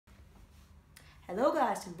Hello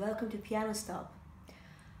guys and welcome to Piano Stop.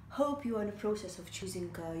 Hope you are in the process of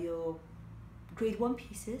choosing your grade 1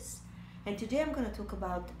 pieces, and today I'm going to talk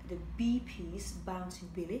about the B piece, Bouncing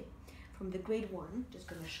Billy, from the grade 1. Just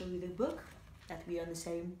going to show you the book that we are on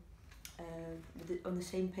the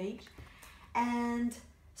same page. And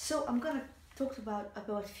so I'm going to talk about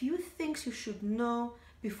a few things you should know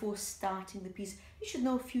before starting the piece. You should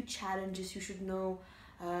know a few challenges. You should know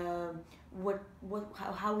how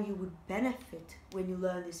you would benefit when you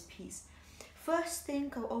learn this piece. First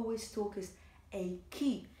thing I always talk is a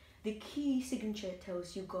key. The key signature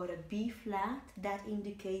tells you got a B flat. That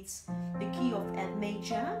indicates the key of F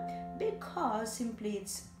major, because simply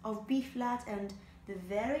it's of B flat and the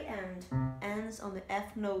very end ends on the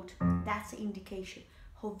F note. That's the indication.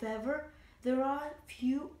 However, there are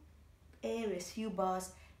few areas, few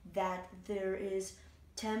bars that there is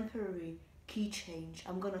temporary key change.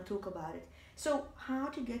 I'm gonna talk about it. So how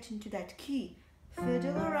to get into that key?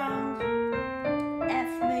 Fiddle around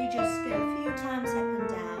F major scale a few times up and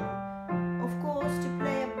down. Of course, to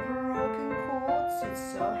play a broken chords, it's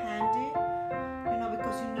so handy,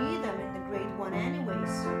 because you need them in the grade 1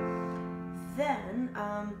 anyways. Then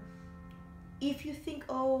if you think,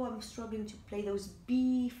 oh, I'm struggling to play those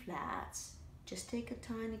B flats, just take a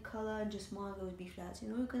tiny color and just mark those B flats.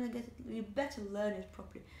 You're gonna get it. You better learn it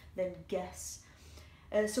properly than guess.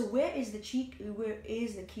 So where is the key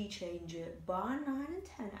change? Bar 9 and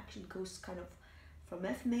 10 actually goes kind of from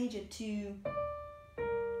F major to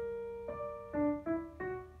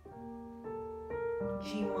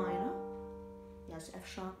G minor. Yes, F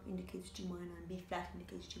sharp indicates G minor and B flat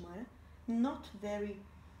indicates G minor. Not very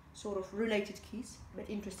sort of related keys, but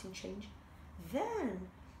interesting change. Then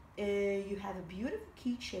you have a beautiful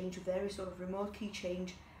key change, very sort of remote key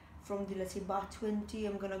change from the, let's say, bar 20.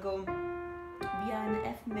 I'm gonna go via an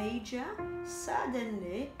F major.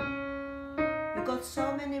 Suddenly you got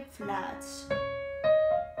so many flats.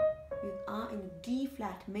 You are in D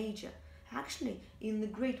flat major. Actually, in the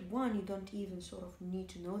grade 1 you don't even sort of need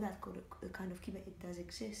to know that kind of key, but it does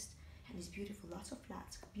exist and it's beautiful. Lots of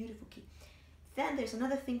flats, beautiful key. Then there's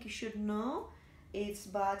another thing you should know. It's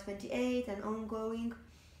bar 28 and ongoing.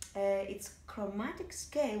 It's chromatic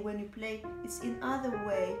scale. When you play, it's in other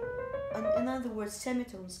words,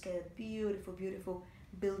 semitone scale. Beautiful, beautiful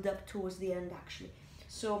build up towards the end actually.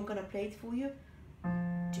 So I'm gonna play it for you.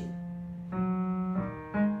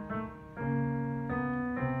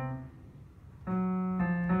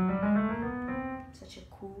 Such a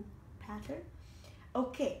cool pattern.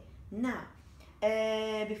 Okay, now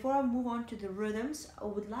before I move on to the rhythms, I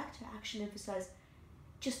would like to actually emphasize,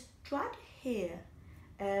 just try to hear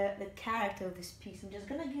the character of this piece. I'm just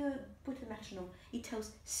gonna put a metronome. It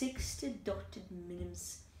tells 60 dotted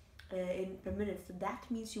minims per minute. So that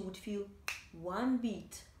means you would feel 1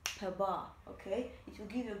 beat per bar. Okay, it will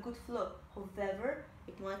give you a good flow. However,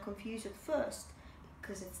 it might confuse you at first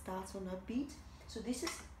because it starts on a beat. So this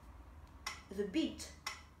is the beat,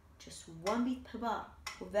 just 1 beat per bar.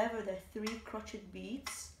 However, there are 3 crotchet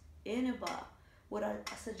beats in a bar. What I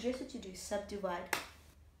suggest you to do is subdivide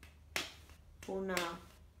for now.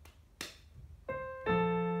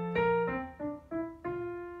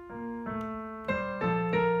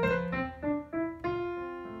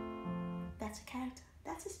 That's a character,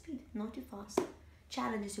 that's a speed, not too fast.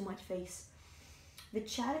 Challenges you might face. The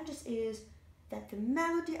challenges is that the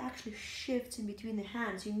melody actually shifts in between the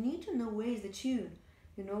hands. You need to know where is the tune.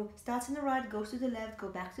 Starts on the right, goes to the left, go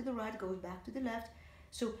back to the right, goes back to the left.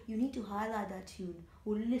 So you need to highlight that tune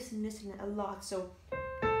or listen a lot. So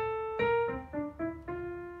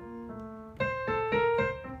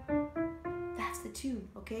that's the tune,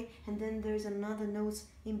 okay? And then there's another notes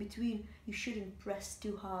in between. You shouldn't press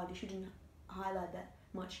too hard. You shouldn't highlight that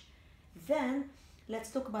much. Then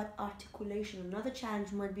let's talk about articulation. Another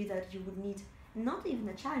challenge might be that you would need, not even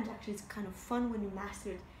a challenge actually, it's kind of fun when you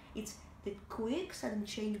master it. It's the quick sudden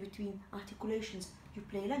change between articulations. You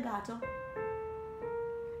play legato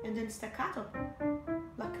and then staccato,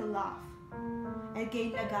 like a laugh.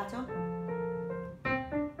 Again legato.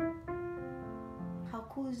 How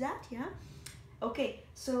cool is that, yeah? Okay,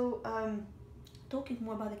 so talking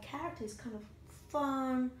more about the character is kind of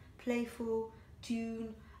fun, playful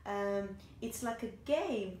tune. It's like a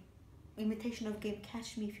game, imitation of game,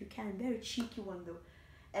 Catch Me If You Can. Very cheeky one though.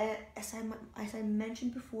 As I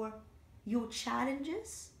mentioned before, your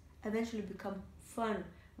challenges eventually become fun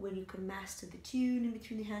when you can master the tune in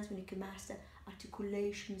between the hands, when you can master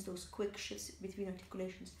articulations, those quick shifts between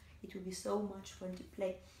articulations. It will be so much fun to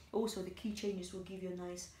play. Also, the key changes will give you a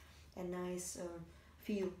nice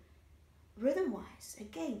feel. Rhythm wise,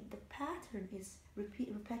 again, the pattern is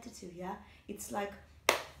repetitive, yeah? It's like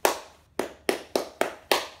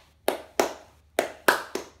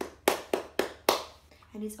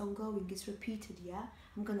and it's ongoing, it's repeated, yeah?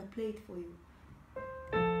 I'm gonna play it for you.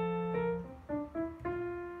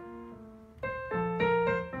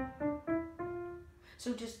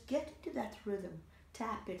 So just get into that rhythm,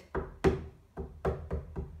 tap it.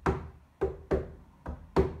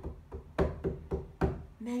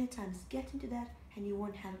 Many times, get into that and you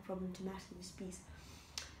won't have a problem to master this piece.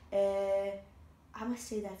 I must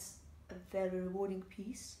say that's a very rewarding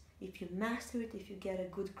piece. If you master it, if you get a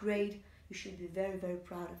good grade, you should be very, very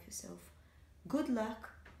proud of yourself. Good luck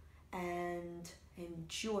and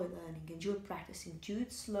enjoy learning, enjoy practicing. Do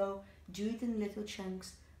it slow, do it in little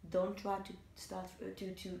chunks. Don't try to start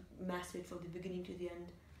to master it from the beginning to the end.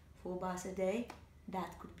 4 bars a day,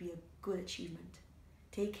 that could be a good achievement.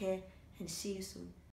 Take care and see you soon.